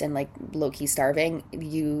depressed and, like, low-key starving,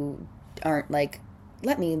 you aren't, like,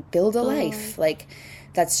 let me build a life. Like,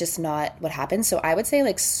 that's just not what happens. So I would say,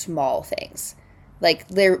 like, small things. Like,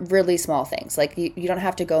 they're really small things. Like, you don't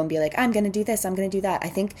have to go and be like, I'm going to do this, I'm going to do that. I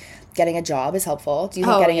think getting a job is helpful. Do you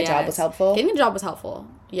think getting a job was helpful? Getting a job was helpful,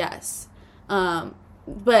 yes.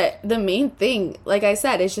 But the main thing, like I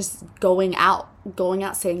said, is just going out,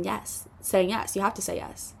 saying yes. Saying yes. You have to say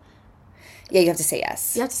yes. Yeah, you have to say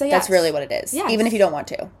yes. You have to say yes. That's really what it is. Yes. Even if you don't want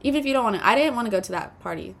to. Even if you don't want to. I didn't want to go to that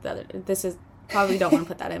party. Probably don't want to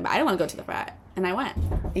put that in, but I didn't want to go to the frat. And I went.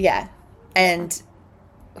 Yeah. And,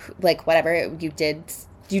 like, whatever, you did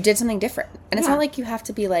something different. And it's not like you have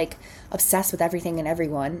to be, like, obsessed with everything and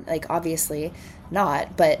everyone. Like, obviously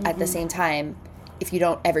not. But at the same time, if you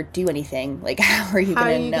don't ever do anything, like, how are you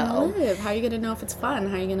going to know? How are you going to live? How are you going to know if it's fun?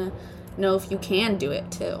 How are you going to know if you can do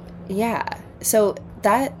it, too? Yeah. So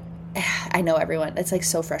that, I know everyone, it's, like,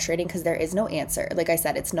 so frustrating because there is no answer. Like I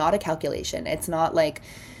said, it's not a calculation. It's not, like,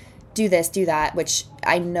 do this, do that, which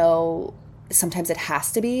I know sometimes it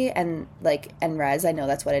has to be, and, like, NRES, I know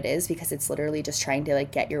that's what it is because it's literally just trying to,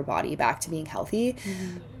 like, get your body back to being healthy.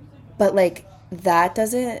 But, like, that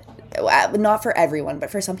doesn't, not for everyone, but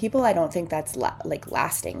for some people, I don't think that's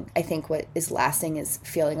lasting. I think what is lasting is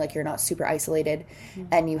feeling like you're not super isolated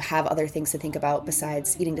and you have other things to think about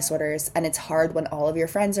besides eating disorders. And it's hard when all of your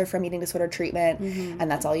friends are from eating disorder treatment and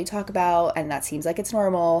that's all you talk about, and that seems like it's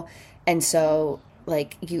normal. And so,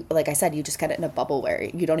 like I said, you just get in a bubble where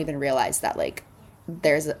you don't even realize that, like,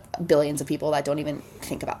 there's billions of people that don't even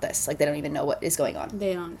think about this. Like, they don't even know what is going on.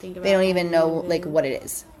 They don't think about it. They don't even know, like, what it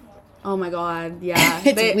is. Oh my God, yeah.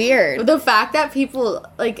 It's weird. The fact that people,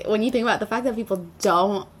 like, when you think about it, the fact that people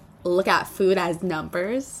don't look at food as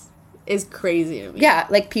numbers is crazy to me. Yeah,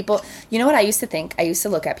 like people, you know what I used to think? I used to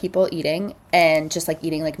look at people eating and just like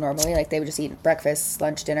eating like normally, like they would just eat breakfast,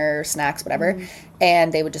 lunch, dinner, snacks, whatever,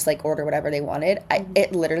 and they would just like order whatever they wanted.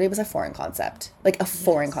 It literally was a foreign concept, like a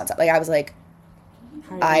foreign concept. Like I was like,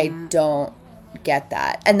 I don't get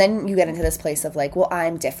that. And then you get into this place of like, well,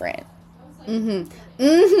 I'm different.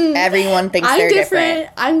 Everyone thinks they're different.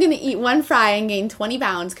 I'm gonna eat one fry and gain 20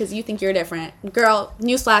 pounds because you think you're different. Girl,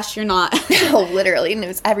 newsflash, you're not. No, literally,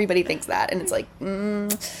 everybody thinks that, and it's like, I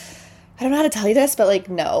don't know how to tell you this, but like,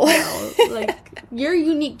 no. Like, you're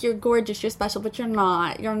unique, you're gorgeous, you're special, but you're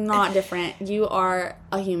not different. You are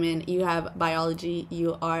a human. You have biology.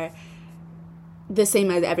 You are the same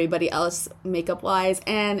as everybody else, makeup wise,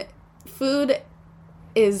 and food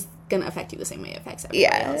is gonna affect you the same way it affects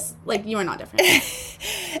everybody else. Like, you are not different.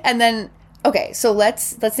 And then, okay, so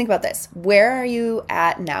let's think about this. Where are you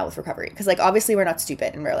at now with recovery? Because like obviously we're not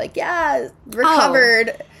stupid and we're like, yeah,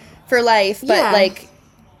 recovered for life, but like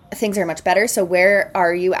things are much better. So where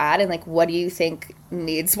are you at, and like what do you think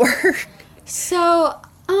needs work? So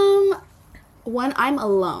when I'm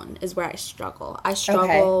alone is where I struggle. I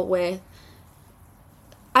struggle with,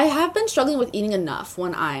 I have been struggling with eating enough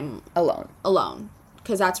when I'm alone.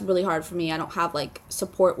 Because that's really hard for me. I don't have, like,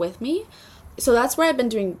 support with me. So that's where I've been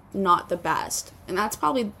doing not the best. And that's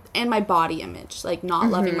probably, and my body image. Like, not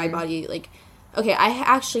loving my body. Like, okay, I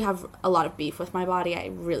actually have a lot of beef with my body. I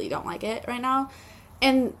really don't like it right now.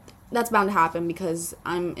 And that's bound to happen because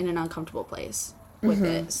I'm in an uncomfortable place with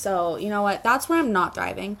it. So, you know what? That's where I'm not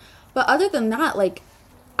thriving. But other than that, like,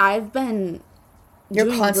 I've been You're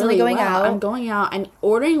constantly really going out. I'm going out. I'm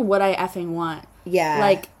ordering what I effing want. Yeah.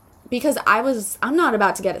 Like, because I'm not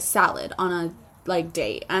about to get a salad on a, like,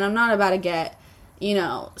 date. And I'm not about to get, you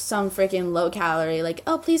know, some freaking low calorie, like,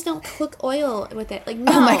 oh, please don't cook oil with it. Like,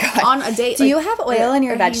 no, oh my God. On a date. Do you have oil in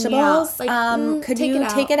your vegetables? Like, could you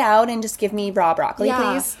take it out and just give me raw broccoli,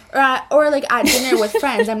 please? Or like at dinner with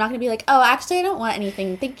friends, I'm not going to be like, oh, actually, I don't want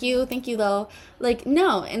anything. Thank you though. Like,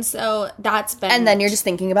 no. And so that's been... And then you're just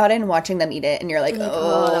thinking about it and watching them eat it, and you're like, that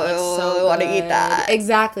looks so I want to eat that.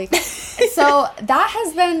 Exactly. So that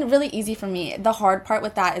has been really easy for me. The hard part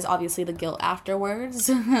with that is obviously the guilt afterwards.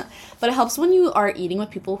 But it helps when you are eating with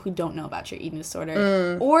people who don't know about your eating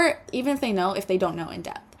disorder. Or even if they don't know in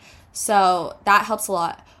depth. So that helps a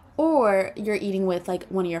lot. Or you're eating with, like,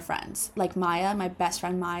 one of your friends. Like Maya, my best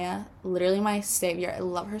friend Maya. Literally my savior. I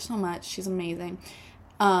love her so much. She's amazing.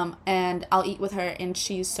 And I'll eat with her, and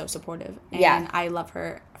she's so supportive. And I love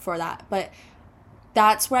her for that. But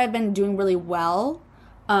that's where I've been doing really well.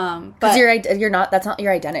 Because you're not, that's not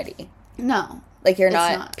your identity. No. Like, you're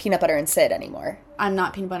not Peanut Butter and Sid anymore. I'm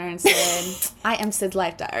not Peanut Butter and Sid. I am Sid's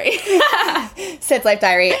Life Diary. Sid's Life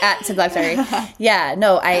Diary, at Sid's Life Diary. Yeah,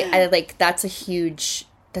 no, I like, that's a huge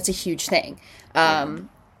thing. And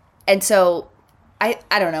so, I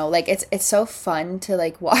don't know, like, it's so fun to,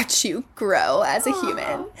 like, watch you grow as a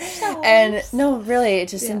human. And, no, really,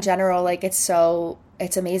 just in general, like, it's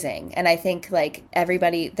amazing. And I think, like,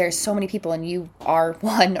 everybody, there's so many people, and you are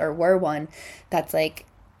one or were one that's like,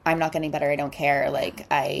 I'm not getting better, I don't care, like,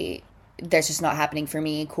 there's just not happening for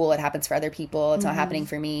me. Cool, it happens for other people, it's not happening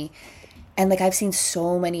for me. And, like, I've seen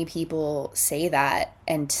so many people say that,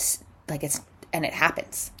 and, like, and it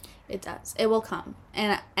happens. It does. It will come.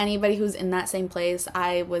 And anybody who's in that same place,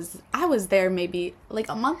 I was there maybe, like,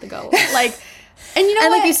 a month ago. Like, and you know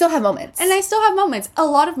and, what? Like, you still have moments. And I still have moments. A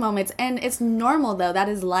lot of moments. And it's normal, though. That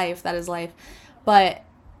is life. But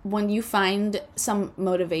when you find some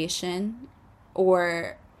motivation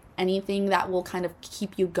or anything that will kind of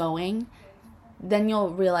keep you going, then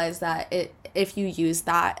you'll realize that if you use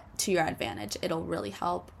that to your advantage, it'll really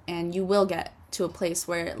help. And you will get to a place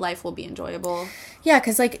where life will be enjoyable. Yeah,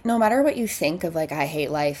 because, like, no matter what you think of, like, I hate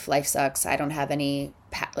life sucks, I don't have any,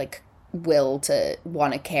 like, will to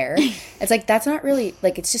want to care. It's, like, that's not really,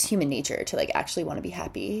 like, it's just human nature to, like, actually want to be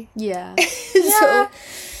happy. Yeah. So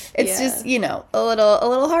it's just, you know, a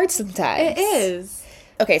little hard sometimes. It is.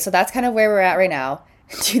 Okay, so that's kind of where we're at right now.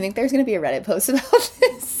 Do you think there's going to be a Reddit post about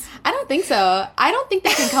this? I don't think so. I don't think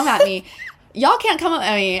they can come at me. Y'all can't come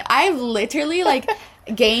at me. I've literally, like,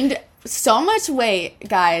 gained so much weight,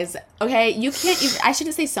 guys. Okay, you can't even, I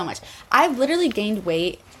shouldn't say so much. I've literally gained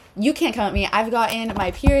weight. You can't come at me. I've gotten my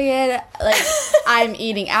period. Like, I'm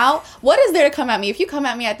eating out. What is there to come at me? If you come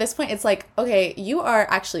at me at this point, it's like, okay, you are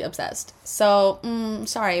actually obsessed. So,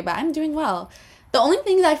 sorry, but I'm doing well. The only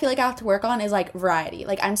thing that I feel like I have to work on is, like, variety.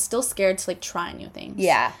 Like, I'm still scared to, like, try new things.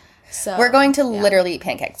 Yeah. So we're going to literally eat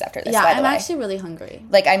pancakes after this, by the way. I'm actually really hungry.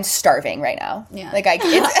 Like, I'm starving right now. Yeah. Like,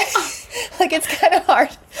 it's kind of hard.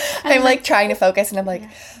 I'm, like, trying to focus, and I'm like,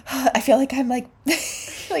 I feel like I'm, like,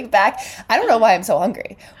 like back. I don't know why I'm so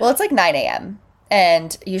hungry. Well, it's like 9 a.m.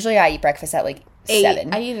 and usually I eat breakfast at like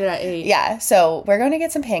 7. I eat it at 8. Yeah, so we're going to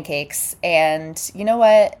get some pancakes, and you know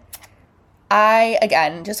what? I,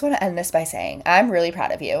 again, just want to end this by saying I'm really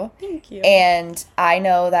proud of you. Thank you. And I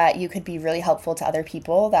know that you could be really helpful to other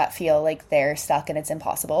people that feel like they're stuck and it's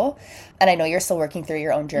impossible. And I know you're still working through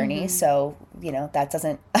your own journey, so, you know, that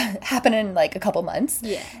doesn't happen in like a couple months.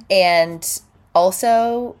 Yeah. And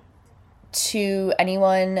also to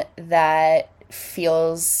anyone that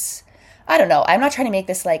feels, I don't know, I'm not trying to make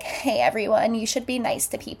this like, hey, everyone, you should be nice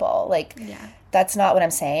to people. Like, that's not what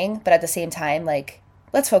I'm saying. But at the same time, like,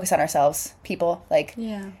 let's focus on ourselves, people. Like,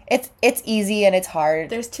 it's easy and it's hard.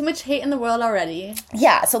 There's too much hate in the world already.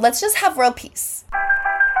 Yeah, so let's just have world peace.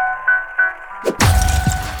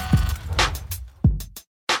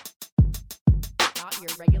 Not Your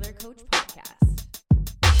Regular Coach Podcast.